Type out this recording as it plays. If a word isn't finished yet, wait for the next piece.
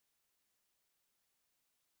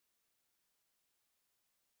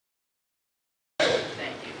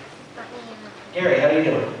Gary, how are you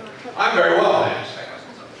doing? I'm very well, thanks.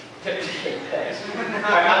 Thanks.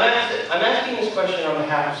 I'm asking this question on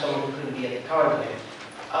behalf of someone who couldn't be at the con today.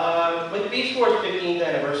 With Beast Wars' 15th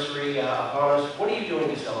anniversary upon us, what are you doing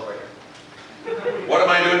to celebrate? What am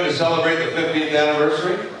I doing to celebrate the 15th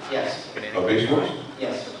anniversary? Yes. Of Beast Wars?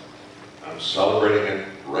 Yes. I'm celebrating it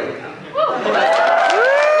right now.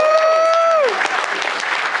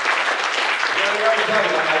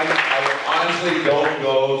 I honestly don't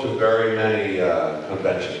go to very many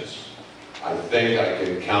conventions. I think I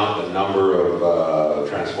can count the number of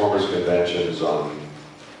Transformers conventions on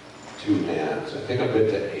 2 hands. I think I've been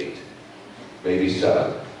to 8, maybe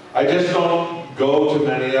 7. I just don't go to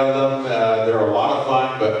many of them. They're a lot of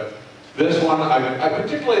fun, but this one, I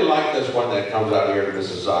particularly like this one that comes out here to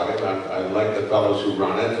Mississauga. I like the fellows who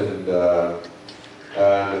run it, and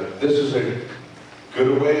this is a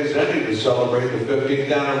good way as any to celebrate the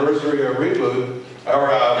 15th anniversary of Reboot.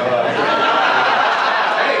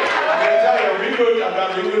 I've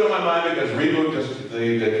got Reboot on my mind because Reboot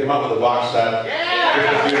they came out with a box set. Yeah! And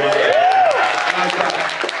I thought,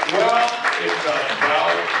 well, it's about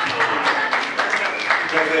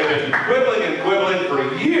because they've been quibbling and quibbling for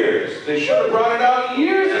years. They should have brought it out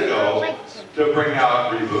years ago to bring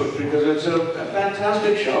out Reboot because it's a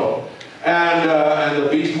fantastic show. And the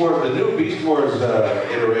Beast Wars, the new Beast Wars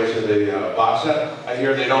iteration, the box set, I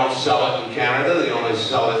hear they don't sell it in Canada, they only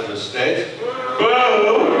sell it in the States.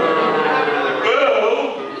 Boo!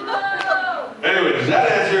 Anyway, does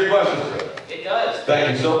that answer your question, sir? It does.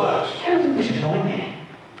 Thank you so much. We should go in there.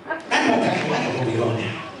 What are we going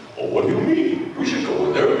there? Oh, what do you mean? We should go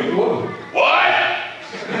in there and be one. What?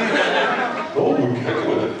 No, we can't go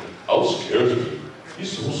in there. How scares me.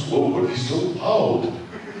 He's so slow, but he's so loud.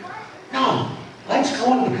 No, let's go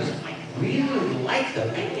in because I really like the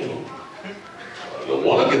menu. I don't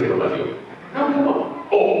want to get the menu. No, come on.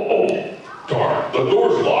 Oh, darn. The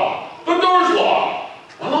door's locked. The door's locked.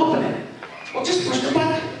 I'll open it. Well, just push the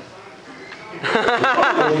button. Oh,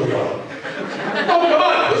 come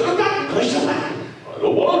on, push the button. Push the button. I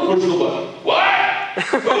don't want to push the button. What?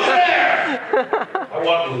 Who's there? I don't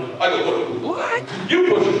want to. What? You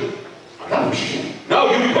push it. I'm pushing it. No,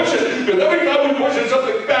 you push it, because every time we push it,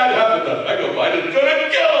 something bad happens. I go, I didn't gonna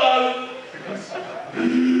kill us.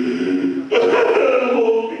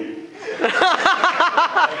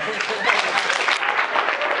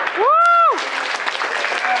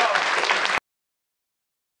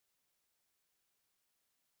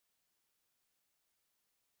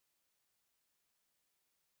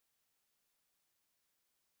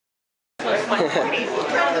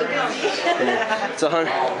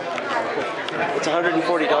 It's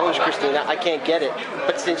 $140, Christina. I can't get it.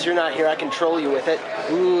 But since you're not here, I can troll you with it.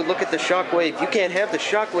 Ooh, look at the shockwave. You can't have the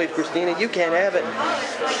shockwave, Christina. You can't have it.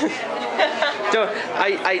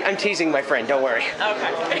 I'm teasing my friend. Don't worry.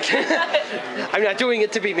 Okay. I'm not doing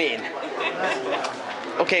it to be mean.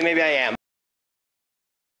 Okay, maybe I am.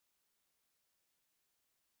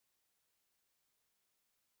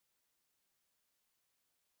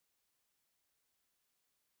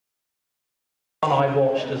 One I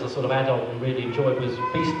watched as a sort of adult and really enjoyed was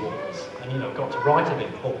Beast Wars, and got to write a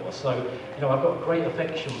bit more. So I've got a great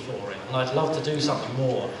affection for it, and I'd love to do something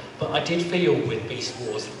more. But I did feel with Beast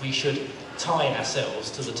Wars that we should tie ourselves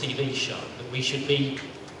to the TV show, that we should be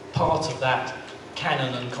part of that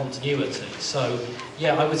canon and continuity. So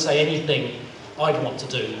yeah, I would say anything I'd want to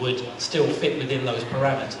do would still fit within those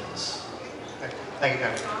parameters. Thank you,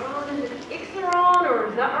 Garry. Is it Ixaron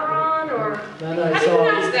or Zaron or No, how do you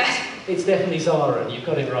pronounce that? It's definitely Zaron. You've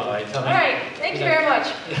got it right. All right, thank you very much.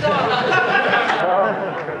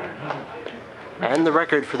 And the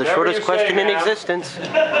record for the shortest question in existence.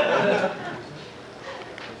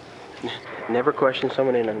 Never question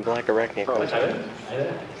someone in a black arachne.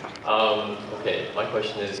 Okay, my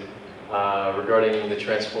question is regarding the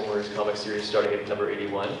Transformers comic series starting at number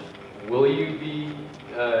 81. Will you be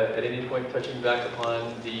at any point touching back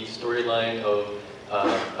upon the storyline of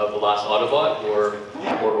the last Autobot, or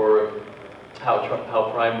how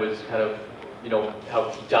Prime was kind of, how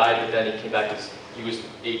he died, but then he came back as he was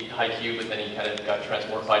a high Q, but then he kind of got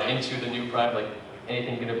transmorphied into the new Prime. Like,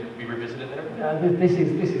 anything going to be revisited there? This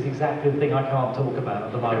is exactly the thing I can't talk about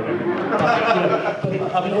at the moment.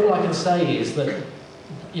 But I mean, all I can say is that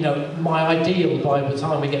my ideal by the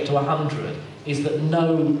time we get to 100 is that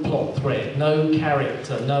no plot thread, no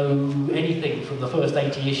character, no anything from the first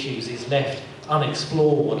 80 issues is left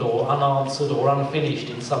unexplored or unanswered or unfinished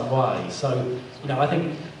in some way. So, I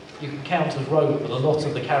think you can count as rogue, but a lot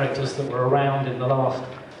of the characters that were around in the last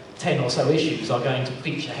 10 or so issues are going to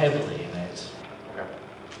feature heavily in it. Okay,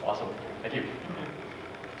 awesome. Thank you.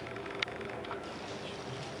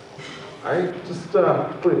 I just,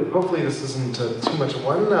 hopefully this isn't too much of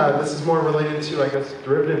one. This is more related to, I guess,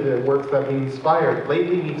 derivative work that we inspired.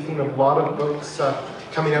 Lately, we've seen a lot of books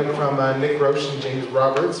coming out from Nick Roche and James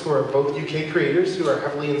Roberts, who are both UK creators who are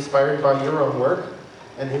heavily inspired by your own work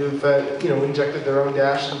and who've, injected their own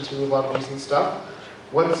dash into a lot of recent stuff.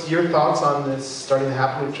 What's your thoughts on this starting to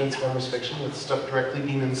happen with Transformers fiction, with stuff directly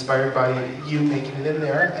being inspired by you making it in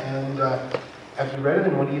there? And have you read it,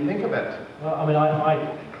 and what do you think of it? Well, I mean,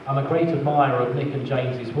 I'm a great admirer of Nick and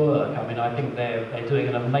James's work. I mean, I think they're doing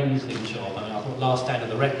an amazing job. I mean, I thought Last Stand of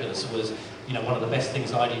the Wreckers was, one of the best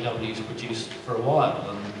things IDW's produced for a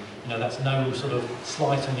while, and that's no sort of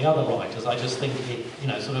slight on the other writers. I just think it,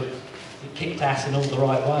 it kicked ass in all the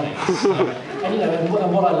right ways. And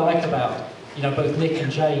what I like about both Nick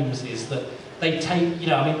and James is that they take,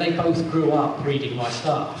 they both grew up reading my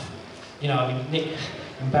stuff. Nick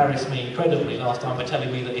embarrassed me incredibly last time by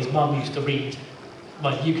telling me that his mum used to read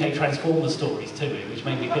my UK Transformers stories to me, which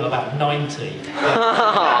made me feel about 90.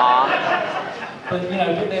 But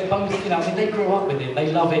they're both, they grew up with it.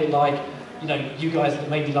 They love it like, you guys that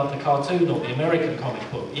maybe love the cartoon or the American comic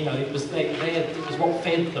book. It was what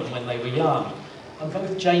fed them when they were young. And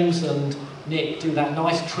both James and Nick do that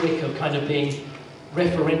nice trick of kind of being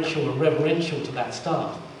referential and reverential to that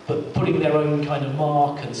stuff, but putting their own kind of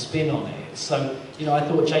mark and spin on it. So, I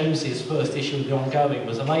thought James's first issue of the ongoing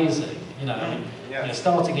was amazing.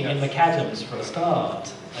 Starting it in McAdams for a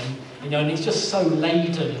start, and it's just so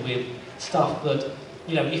laden with stuff that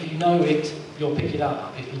if you know it, you'll pick it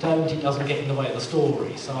up. If you don't, it doesn't get in the way of the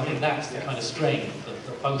story. So I think that's the kind of strength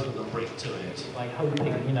that both of them bring to it. Like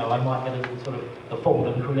hoping, I might get a little sort of the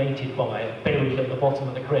Fallen created by it, buried at the bottom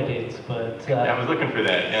of the credits, but I was looking for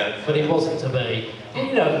that. Yeah. But it wasn't to be.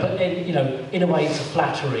 But in a way, it's a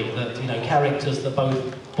flattery that characters that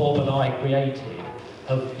both Bob and I created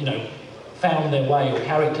have found their way, or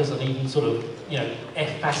characters and even sort of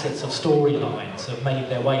facets of storylines have made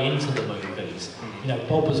their way into the movies.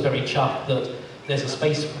 Bob was very chuffed that there's a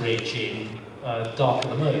space bridge in Dark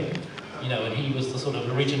of the Moon, and he was the sort of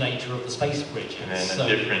originator of the space bridge. And then a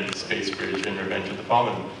different space bridge in Revenge of the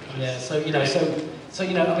Fallen. Yeah,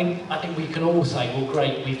 I think we can all say, well,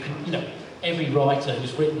 great, every writer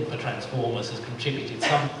who's written for Transformers has contributed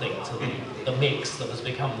something to the mix that has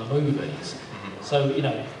become the movies. So,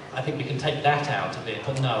 I think we can take that out of it,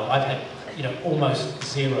 but no, I've had, almost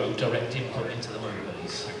zero direct input into the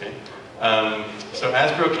movies. Okay. So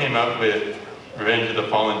Hasbro came out with Revenge of the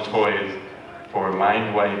Fallen toys for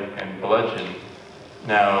Mindwipe and Bludgeon.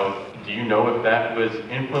 Now, do you know if that was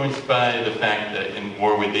influenced by the fact that in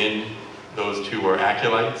War Within, those two were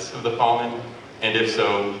acolytes of the Fallen? And if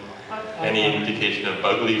so, any indication of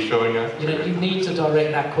Ugly showing up? You need to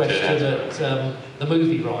direct that question at the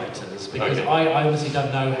movie writers, because Okay. I honestly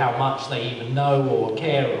don't know how much they even know or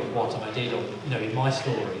care of what I did, or in my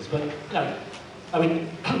stories. But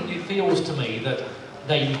it feels to me that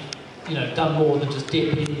they've done more than just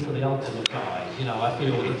dip into the Ultimate Guide. I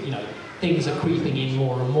feel that things are creeping in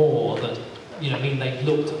more and more that mean they've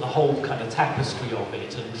looked at the whole kind of tapestry of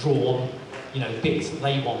it and drawn bits that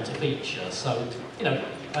they want to feature. So it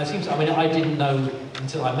seems, I didn't know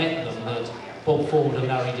until I met them that Bob Ford and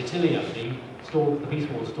Larry DiTilio, the Beast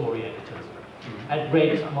Wars story editors, had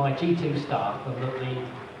read my G2 stuff, and that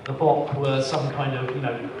the Bok were some kind of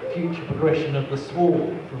future progression of the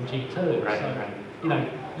Swarm from G2. Right, So right.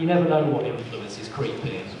 You never know what influences creep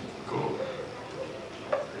in. Cool.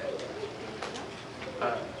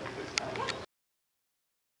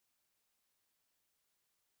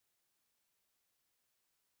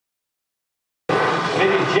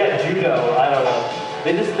 Maybe Jet Judo, I don't know.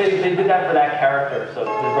 They did that for that character, so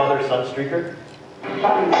his brother Sunstreaker. I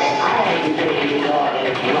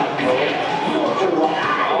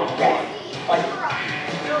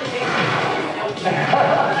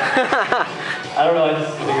don't know, I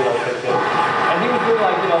just figured out that too. And he was doing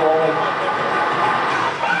all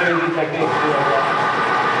crazy techniques,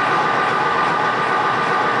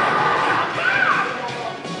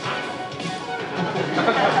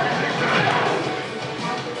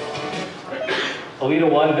 Alita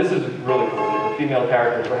 1, this is really cool. The female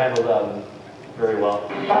characters were handled very well.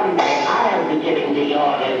 I'll be giving the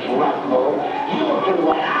orders, Rumble. You do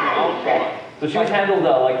what I say. So she was handled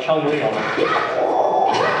like Chung-Li almost.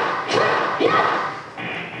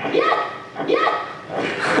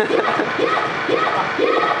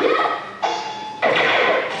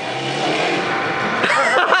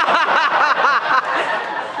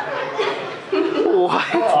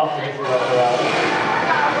 What?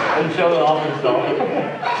 And show it off himself.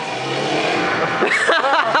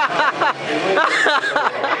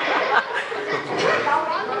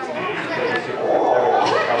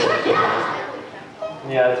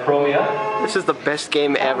 best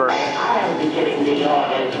game ever. I'll be getting the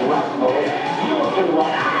orders, Rumble. You'll do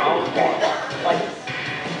what I say.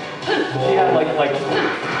 He had like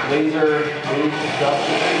laser stuff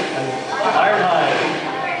and Ironhide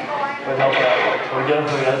would help out. Or get him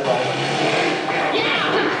from the other side.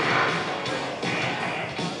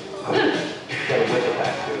 Got a whip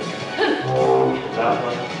attack too. That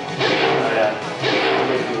one. Oh yeah.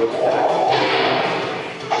 Whip attack.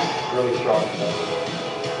 Really strong stuff.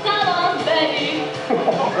 Come on, baby.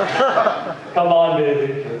 Come on,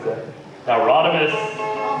 baby. Now Rodimus.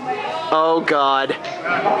 Oh God.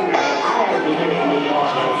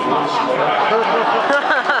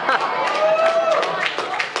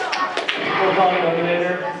 Protoman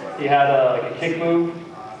Eliminator. He had like a kick move.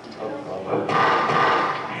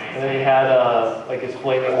 And then he had like his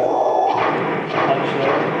flaming punch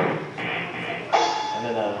there. And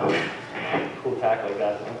then a cool attack like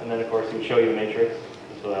that. And then of course he would show you the Matrix.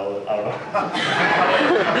 So that was, I don't know.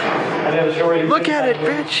 And then show where Look at it,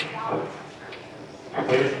 bitch.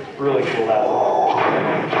 It's really cool that one.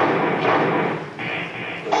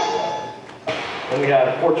 Then we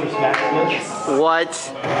have Fortress Maximus. What?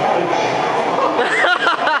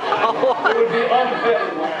 It would be unfair.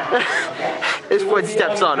 His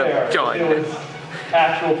footsteps on him, John. It was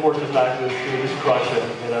actual Fortress Maximus. It would just crush him,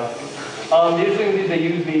 you know. Usually they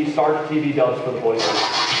use the Star TV dubs for the voices.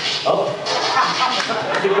 Oh.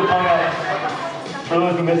 Stick the tongue out. For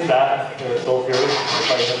those who missed that, there was Soul Fury.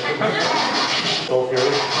 Soul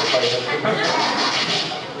Fury.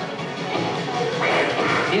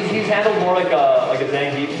 He's handled more like a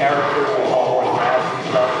Zangief character, so he's all more smash and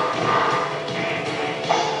stuff.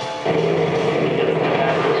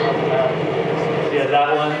 He had that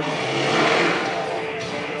one.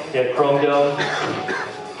 He had Chrome Dome.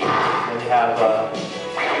 Then you have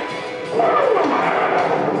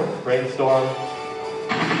Brainstorm.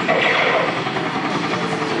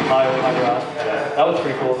 Hydra. That was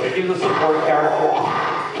pretty cool. Like, he was a support character.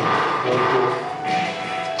 Really cool.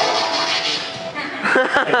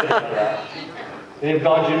 Then you have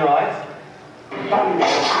Ganjin Rise.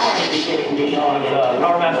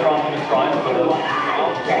 Power Master Optimus Prime for the...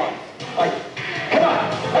 Come on!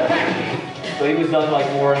 So he was done like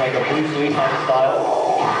more in like a Bruce Lee kind of style.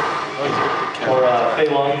 Or Fei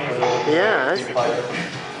Long for the Street Fighter.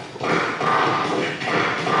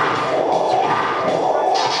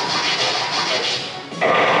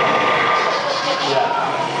 Yeah,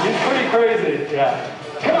 he's pretty crazy. Yeah.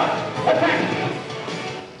 Come on, attack!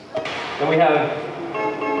 Then we have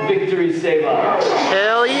Victory Saber.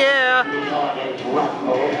 Hell yeah!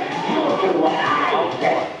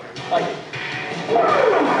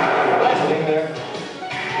 Last thing there.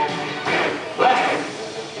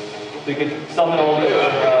 So you could summon all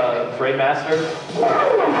the Brain Master or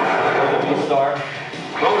the V-Star.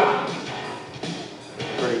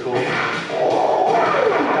 Pretty cool.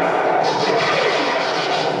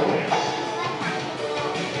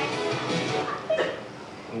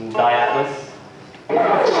 Diatlas.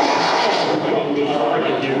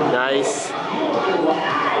 Nice.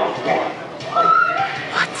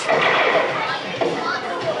 What?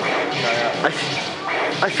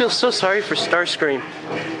 I feel so sorry for Starscream.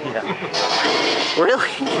 Yeah.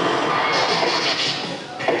 Really?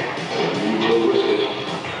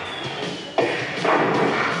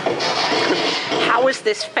 How is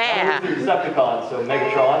this fair? Decepticon, so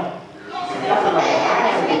Megatron.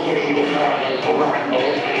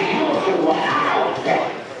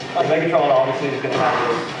 Megatron obviously is going to have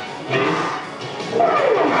his base.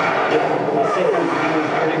 The secret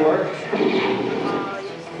pretty works.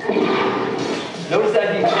 Notice that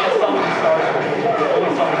he can't summon the Starscream, he can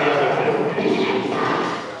only summon the other two.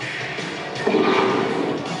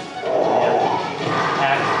 Yeah.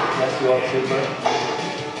 Axe, mess you up super.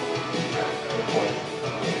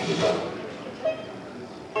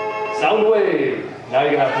 Soundwave! Now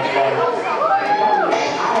you're going to have some fun.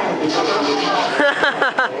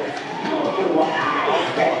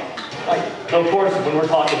 So of course, when we're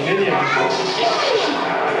talking minions,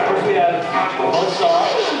 first we have Buzzsaw.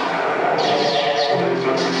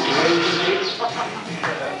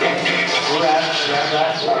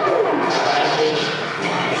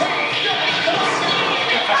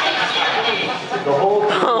 The whole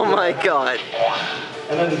thing. Oh my God.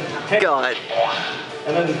 And then God.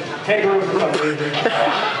 And then Kangaroo for some reason.